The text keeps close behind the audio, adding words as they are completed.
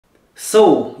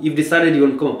So you've decided you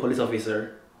want to become a police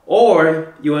officer,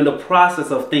 or you're in the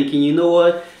process of thinking, you know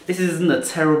what, this isn't a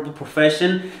terrible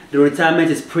profession. The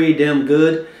retirement is pretty damn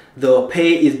good. The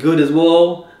pay is good as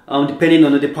well, depending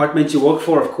on the department you work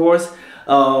for, of course.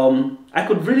 I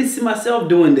could really see myself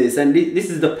doing this, and this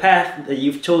is the path that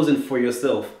you've chosen for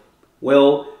yourself.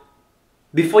 Well,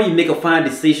 before you make a final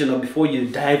decision or before you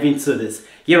dive into this,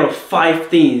 here are 5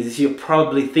 things you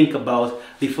probably think about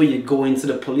before you go into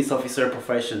the police officer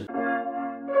profession.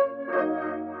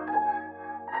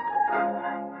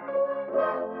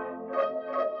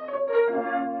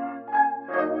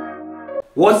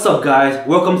 What's up, guys?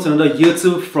 Welcome to another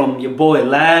YouTube from your boy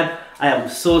Lab. I am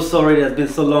so sorry that it's been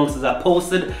so long since I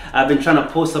posted. I've been trying to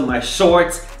post on my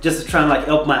shorts just to try and like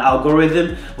help my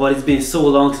algorithm, but it's been so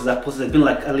long since I posted. It's been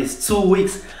like at least 2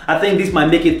 weeks. I think this might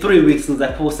make it 3 weeks since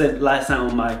I posted last time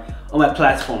on my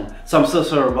platform. So I'm so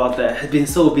sorry about that. It's been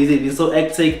so busy, it's been so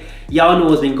hectic. Y'all know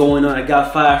what's been going on. I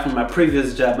got fired from my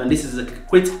previous job, and this is a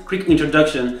quick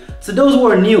introduction to those who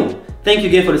are new. Thank you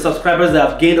again for the subscribers that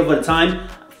I've gained over the time.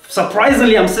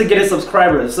 Surprisingly, I'm still getting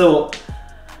subscribers, so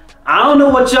I don't know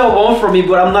what y'all want from me,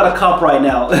 but I'm not a cop right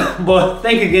now. But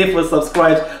thank you again for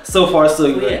subscribing so far,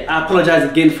 so good. I apologize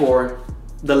again for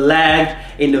the lag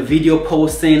in the video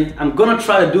posting. I'm gonna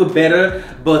try to do better,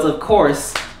 but of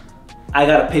course, I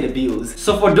gotta pay the bills.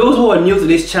 So for those who are new to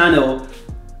this channel,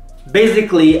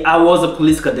 basically, I was a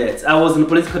police cadet. I was in the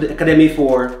police academy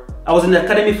for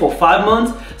 5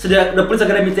 months. So the police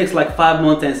academy takes like 5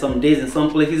 months and some days in some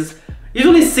places.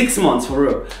 Usually 6 months for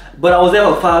real, but I was there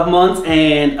for 5 months,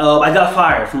 and I got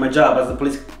fired from my job as a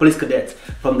police cadet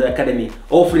from the academy.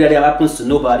 Hopefully that happens to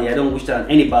nobody. I don't wish that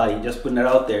on anybody, just putting that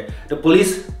out there. The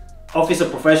police officer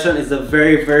profession is a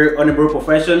very, very honorable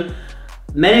profession.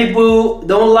 Many people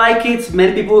don't like it,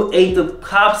 many people hate the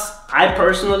cops. I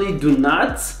personally do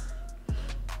not.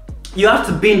 You have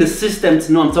to be in the system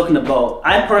to know what I'm talking about.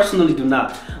 I personally do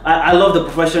not. I love the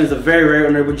profession. It's a very, very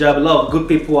honorable job. A lot of good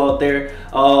people out there.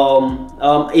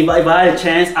 If I had a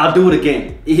chance, I'll do it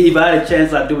again. If I had a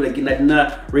chance, I'll do it again. I do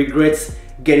not regret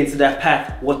getting to that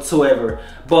path whatsoever.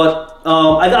 But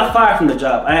I got fired from the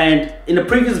job. And in the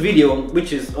previous video,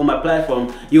 which is on my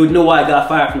platform, you would know why I got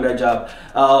fired from that job.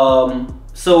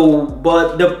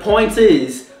 But the point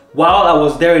is, while I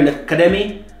was there in the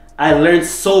academy, I learned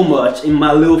so much in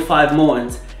my little 5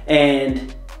 months,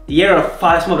 and here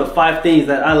are some of the 5 things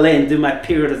that I learned during my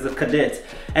period as a cadet.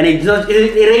 And it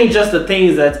ain't just the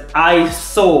things that I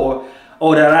saw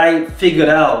or that I figured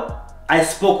out. I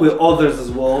spoke with others as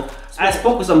well. I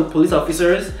spoke with some police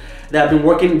officers that have been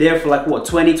working there for like what,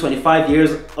 20, 25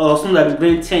 years, or some that have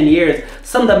been doing 10 years,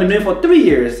 some that have been doing for 3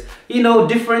 years, you know,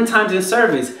 different times in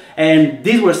service. And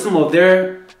these were some of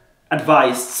their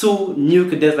advice to new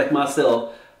cadets like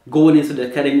myself going into the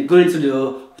academy, going into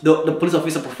the police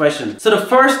officer profession. So the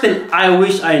first thing I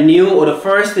wish I knew, or the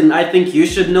first thing I think you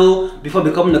should know before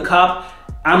becoming a cop,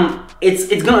 it's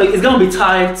gonna be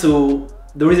tied to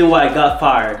the reason why I got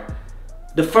fired.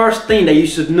 The first thing that you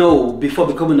should know before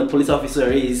becoming a police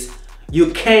officer is you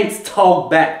can't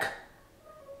talk back.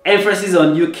 Emphasis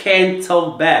on you can't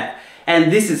talk back.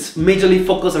 And this is majorly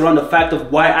focused around the fact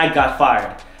of why I got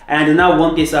fired. And I do not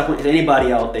want this to happen to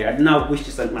anybody out there. I do not wish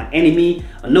this on my enemy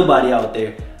or nobody out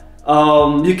there.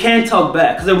 You can't talk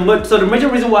back. So the major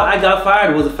reason why I got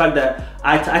fired was the fact that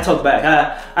I talked back.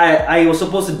 I was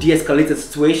supposed to de-escalate the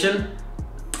situation.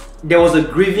 There was a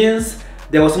grievance.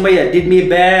 There was somebody that did me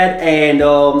bad, and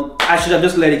I should have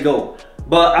just let it go.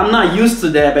 But I'm not used to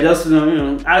that. But just,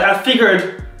 I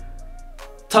figured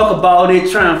talk about it,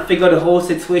 try and figure the whole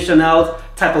situation out,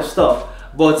 type of stuff.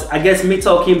 But I guess me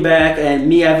talking back and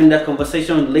me having that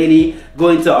conversation with the lady,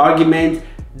 going to argument,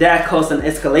 that caused an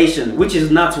escalation, which is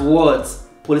not what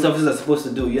police officers are supposed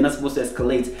to do. You're not supposed to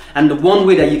escalate. And the one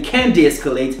way that you can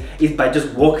de-escalate is by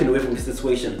just walking away from the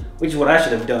situation, which is what I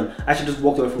should have done. I should just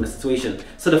walk away from the situation.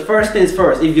 So the first things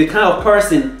first, if you're the kind of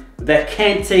person that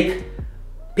can't take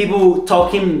people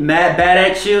talking bad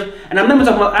at you, and I'm not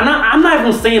talking about, I'm not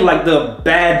even saying like the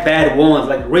bad ones,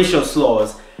 like racial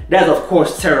slurs. That's of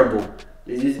course terrible.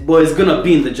 But it's gonna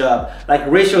be in the job, like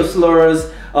racial slurs,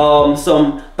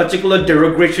 some particular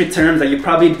derogatory terms that you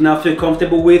probably do not feel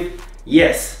comfortable with.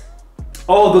 Yes,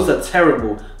 all those are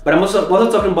terrible. But I'm also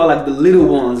talking about like the little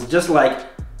ones, just like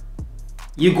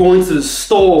you go into the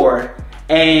store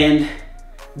and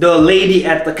the lady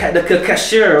at the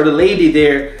cashier, or the lady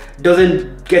there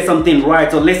doesn't get something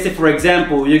right. So let's say, for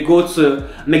example, you go to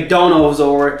McDonald's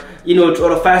or to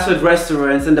other fast food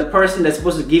restaurants, and the person that's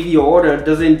supposed to give you your order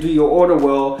doesn't do your order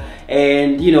well,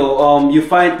 and you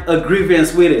find a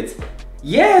grievance with it.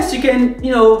 Yes, you can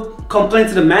complain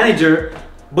to the manager,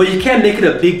 but you can't make it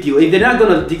a big deal. If they're not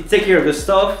gonna take care of your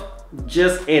stuff,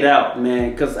 just head out,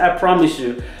 man, because I promise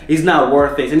you, it's not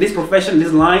worth it. In this profession,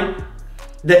 this line,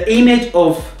 the image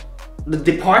of the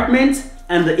department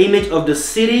and the image of the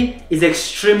city is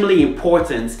extremely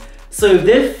important. So if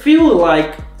they feel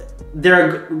like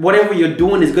whatever you're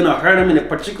doing is gonna hurt them in a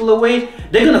particular way,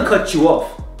 they're gonna cut you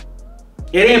off.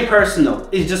 It ain't personal,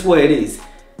 it's just what it is.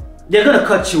 They're gonna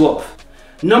cut you off.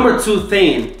 Number 2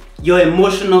 thing, your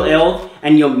emotional health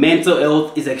and your mental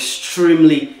health is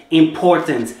extremely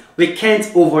important. We can't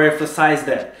overemphasize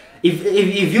that.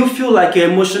 If you feel like your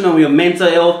emotional or your mental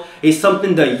health is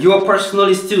something that you're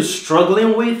personally still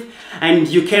struggling with and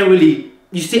you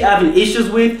still having issues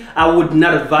with, I would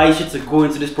not advise you to go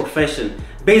into this profession.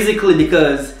 Basically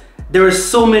because there are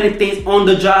so many things on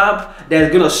the job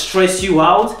that's gonna stress you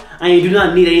out, and you do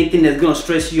not need anything that's gonna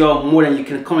stress you out more than you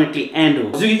can currently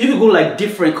handle. So you could go like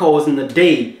different calls in the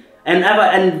day. And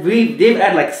they've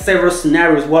had like several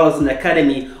scenarios while I was in the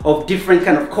academy of different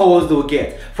kind of calls they'll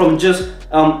get. From just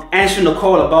answering a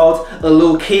call about a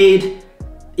little kid,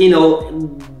 you know,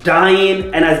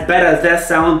 dying, and as bad as that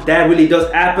sounds, that really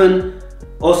does happen.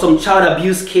 Or some child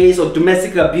abuse case or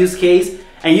domestic abuse case,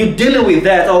 and you're dealing with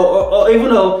that, or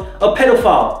even a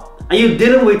pedophile, and you're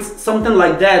dealing with something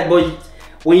like that, but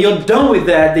when you're done with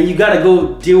that, then you gotta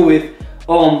go deal with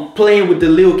playing with the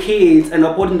little kids and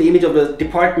upholding the image of the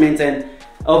department and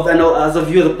as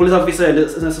of you as a police officer in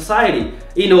the society.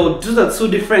 You know, those are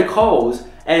 2 different calls,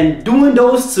 and doing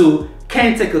those 2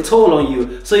 can take a toll on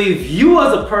you. So if you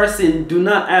as a person do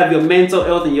not have your mental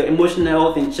health and your emotional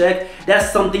health in check,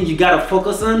 that's something you gotta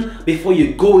focus on before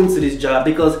you go into this job,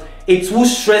 because it will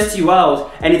stress you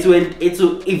out and it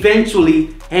will eventually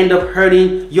end up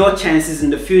hurting your chances in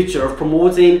the future of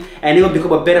promoting, and you will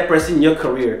become a better person in your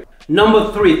career.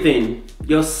 Number 3 thing,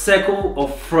 your circle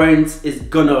of friends is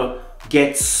gonna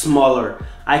get smaller.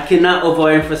 I cannot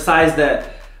overemphasize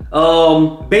that.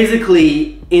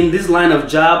 Basically, in this line of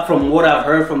job, from what I've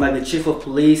heard from like the chief of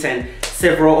police and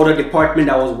several other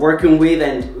departments I was working with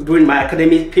and during my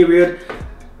academic period,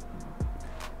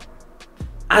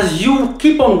 as you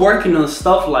keep on working on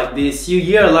stuff like this, you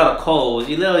hear a lot of calls,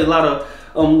 you hear a lot of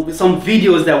some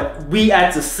videos that we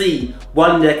had to see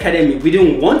while in the academy. We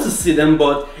didn't want to see them,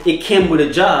 but it came with a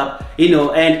job, you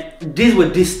know, and these were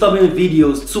disturbing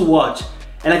videos to watch.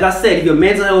 And like I said, if your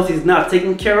mental health is not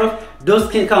taken care of, those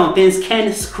kind of things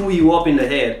can screw you up in the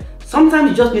head.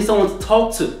 Sometimes you just need someone to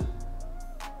talk to.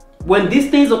 When these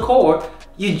things occur,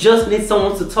 you just need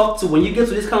someone to talk to. When you get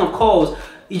to these kind of calls,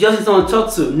 you just need someone to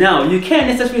talk to. Now, you can't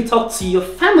necessarily talk to your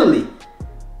family.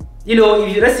 You know,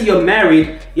 let's say you're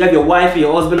married, you have your wife or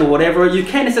your husband or whatever, you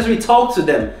can't necessarily talk to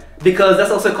them because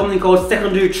that's also something called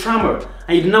secondary trauma,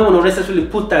 and you do not want to necessarily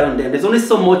put that on them. There's only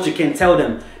so much you can tell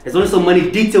them. There's only so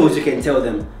many details you can tell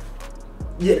them.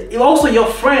 Also, your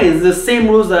friends, the same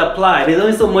rules that apply. There's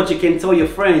only so much you can tell your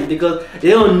friends because they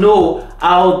don't know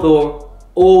how the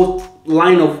old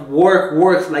line of work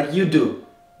works like you do.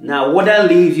 Now, what that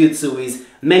leaves you to is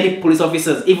many police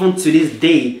officers, even to this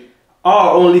day,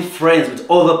 are only friends with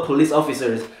other police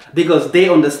officers because they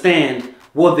understand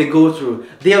what they go through.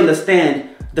 They understand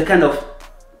the kind of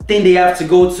thing they have to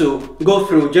go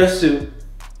through just to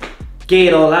get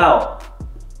it all out.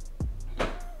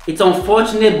 It's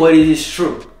unfortunate, but it is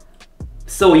true.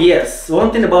 So yes,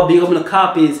 one thing about becoming a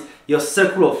cop is your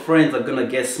circle of friends are gonna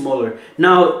get smaller.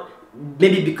 Now,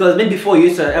 maybe before you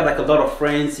used to have like a lot of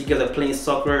friends, you guys are playing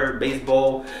soccer,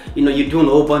 baseball, you know, you're doing a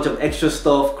whole bunch of extra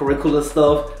stuff, curricular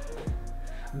stuff.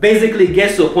 Basically, it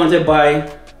gets to a point whereby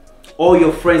all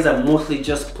your friends are mostly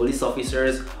just police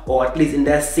officers, or at least in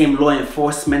that same law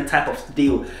enforcement type of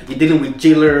deal. You're dealing with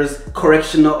jailers,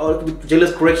 correctional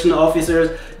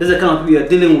officers. Those are the kind of people you're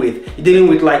dealing with. You're dealing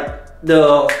with like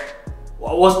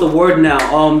what's the word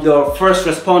now? The first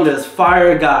responders,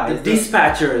 fire guys,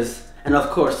 dispatchers, and of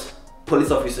course, police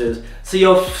officers. So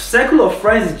your circle of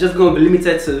friends is just going to be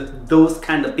limited to those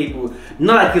kind of people.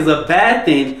 Not like it's a bad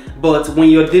thing, but when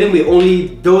you're dealing with only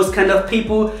those kind of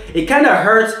people, it kind of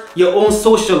hurts your own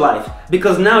social life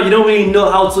because now you don't really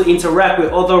know how to interact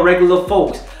with other regular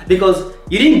folks because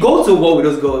you didn't go to war with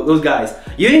those guys.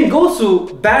 You didn't go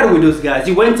to battle with those guys.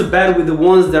 You went to battle with the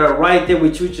ones that are right there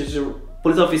with you, which is your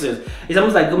police officers. It's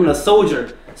almost like becoming a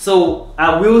soldier. So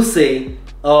I will say,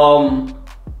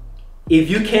 if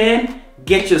you can,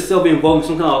 get yourself involved in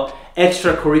some kind of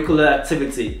extracurricular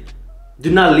activity. Do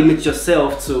not limit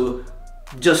yourself to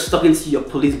just talking to your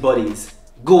police buddies.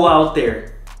 Go out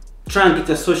there. Try and get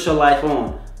your social life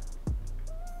on.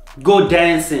 Go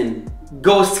dancing.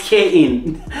 Go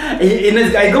skating.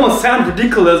 It's gonna sound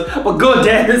ridiculous, but go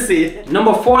dancing.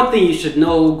 Number 4 thing you should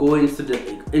know going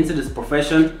into this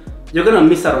profession you're gonna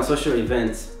miss out on social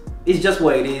events. It's just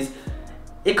what it is.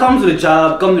 It comes with the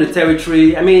job, comes with the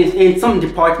territory. I mean, in some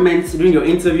departments, during your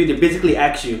interview, they basically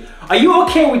ask you, "Are you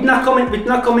okay with not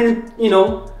coming, you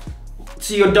know,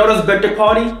 to your daughter's birthday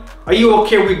party? Are you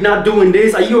okay with not doing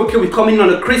this? Are you okay with coming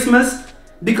on a Christmas?"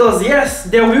 Because yes,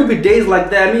 there will be days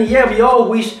like that. I mean, yeah, we all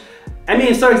wish. I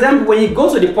mean, for example, when you go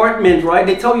to a department, right,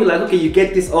 they tell you like, okay, you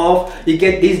get this off, you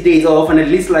get these days off, and at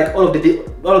least like all of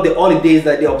the holidays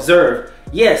that they observe.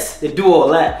 Yes, they do all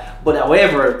that. But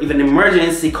however, if an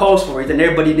emergency calls for it and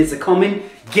everybody needs to come in,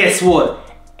 guess what?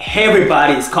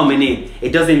 Everybody is coming in.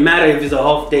 It doesn't matter if it's a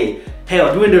half day.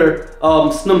 Hell, during the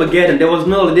Snowmageddon, there was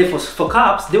no holiday for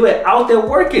cops. They were out there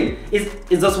working. It's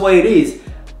just what it is.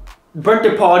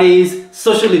 Birthday parties,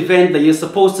 social events that you're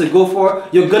supposed to go for,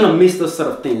 you're gonna miss those sort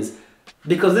of things.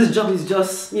 Because this job is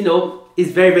just, you know, it's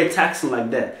very, very taxing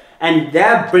like that. And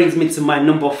that brings me to my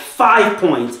number 5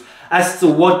 point as to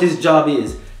what this job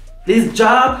is. This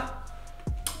job,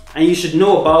 and you should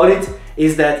know about it,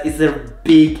 is that it's a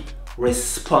big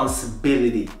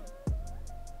responsibility.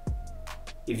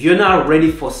 If you're not ready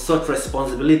for such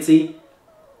responsibility,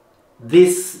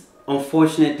 this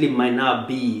unfortunately might not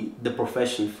be the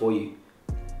profession for you.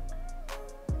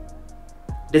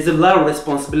 There's a lot of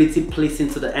responsibility placed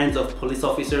into the hands of police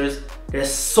officers. There's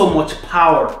so much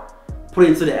power put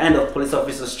into the hand of police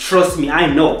officers. Trust me, I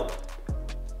know.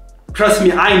 Trust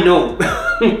me, I know.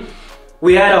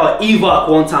 We had our evac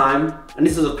one time, and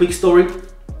this is a quick story.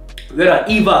 We had our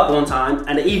evac one time,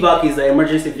 and the evac is the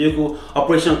emergency vehicle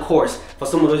operation course, for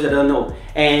some of those that don't know.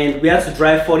 And we had to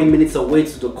drive 40 minutes away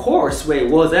to the course where it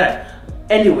was at.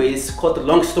 Anyways, cut the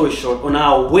long story short, on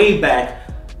our way back,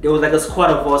 there was like a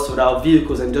squad of us with our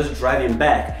vehicles and just driving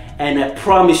back. And I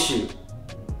promise you,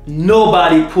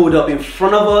 nobody pulled up in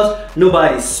front of us,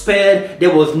 nobody sped,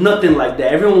 there was nothing like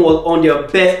that. Everyone was on their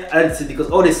best attitude because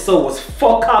all they saw was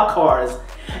 4 cop cars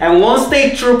and 1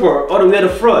 state trooper all the way at the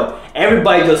front.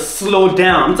 Everybody just slowed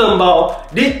down. I'm talking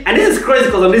about this, and this is crazy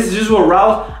because on this usual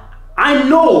route, I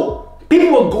know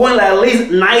people were going like at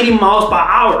least 90 miles per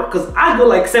hour because I go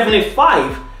like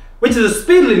 75, which is a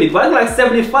speed limit, but I go like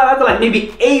 75, I go like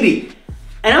maybe 80.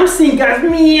 And I'm seeing guys go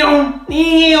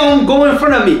in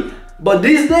front of me. But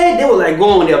this day, they were like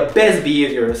going on their best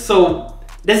behavior. So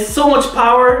there's so much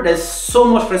power, there's so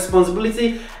much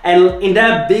responsibility. And in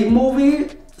that big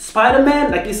movie, Spider-Man,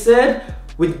 like you said,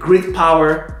 with great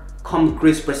power comes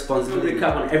great responsibility.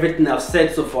 Recap on everything I've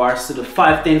said so far. So the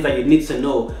 5 things that you need to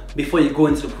know before you go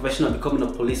into the profession of becoming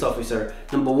a police officer.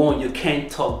 Number 1, you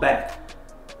can't talk back.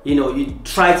 You know, you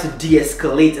try to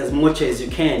de-escalate as much as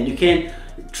you can. You can't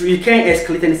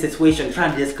escalate any situation, try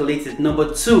to de-escalate it.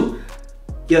 Number 2,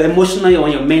 your emotional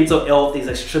and your mental health is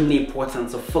extremely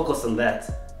important, so focus on that.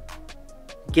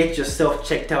 Get yourself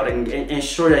checked out and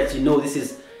ensure that you know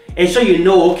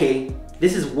okay,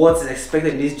 this is what is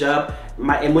expected in this job.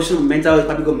 My emotional and mental is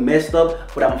probably going messed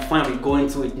up, but I'm fine with going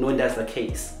to it knowing that's the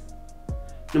case.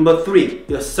 Number 3,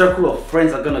 your circle of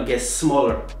friends are gonna get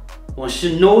smaller. Once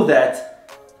you know that,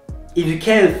 if you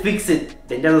can't fix it,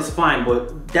 then that's fine,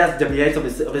 but that's the reality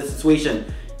of the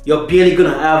situation. You're barely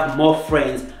gonna have more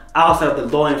friends outside of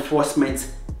the law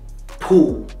enforcement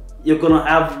pool. You're gonna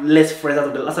have less friends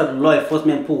outside of the law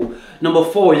enforcement pool. Number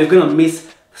 4, you're gonna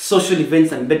miss social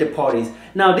events and birthday parties.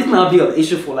 Now, this might not be an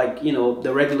issue for like, you know,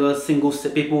 the regular single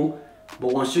people,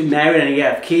 but once you're married and you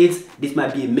have kids, this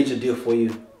might be a major deal for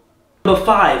you. Number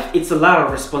 5, it's a lot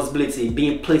of responsibility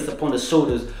being placed upon the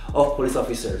shoulders of police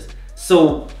officers.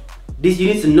 So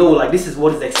you need to know, like, this is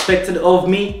what is expected of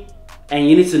me, and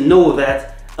you need to know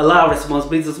that a lot of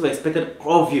responsibility is also expected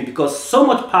of you because so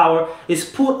much power is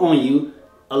put on you.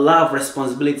 A lot of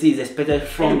responsibility is expected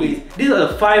from you. These are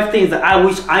the 5 things that I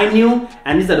wish I knew,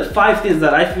 and these are the 5 things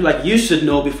that I feel like you should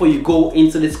know before you go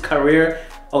into this career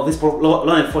of this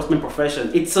law enforcement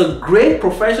profession. It's a great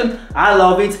profession. I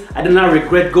love it. I do not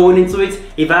regret going into it.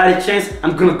 If I had a chance,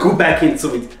 I'm gonna go back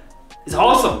into it. It's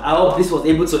awesome. I hope this was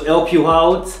able to help you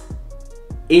out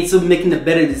into making a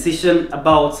better decision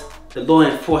about the law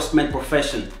enforcement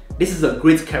profession. This is a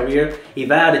great career. If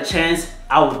I had a chance,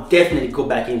 I would definitely go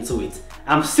back into it.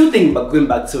 I'm still thinking about going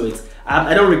back to it.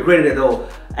 I don't regret it at all,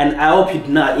 and I hope you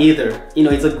do not either. You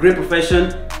know, it's a great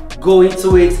profession. Go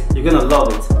into it, you're gonna love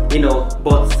it. You know,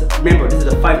 but remember, this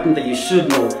is the 5 things that you should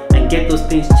know, and get those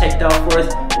things checked out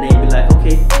first, and then you'll be like,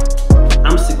 okay,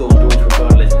 I'm still gonna do it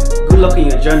regardless. Good luck in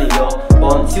your journey, y'all.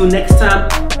 But until next time,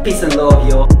 peace and love,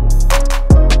 y'all.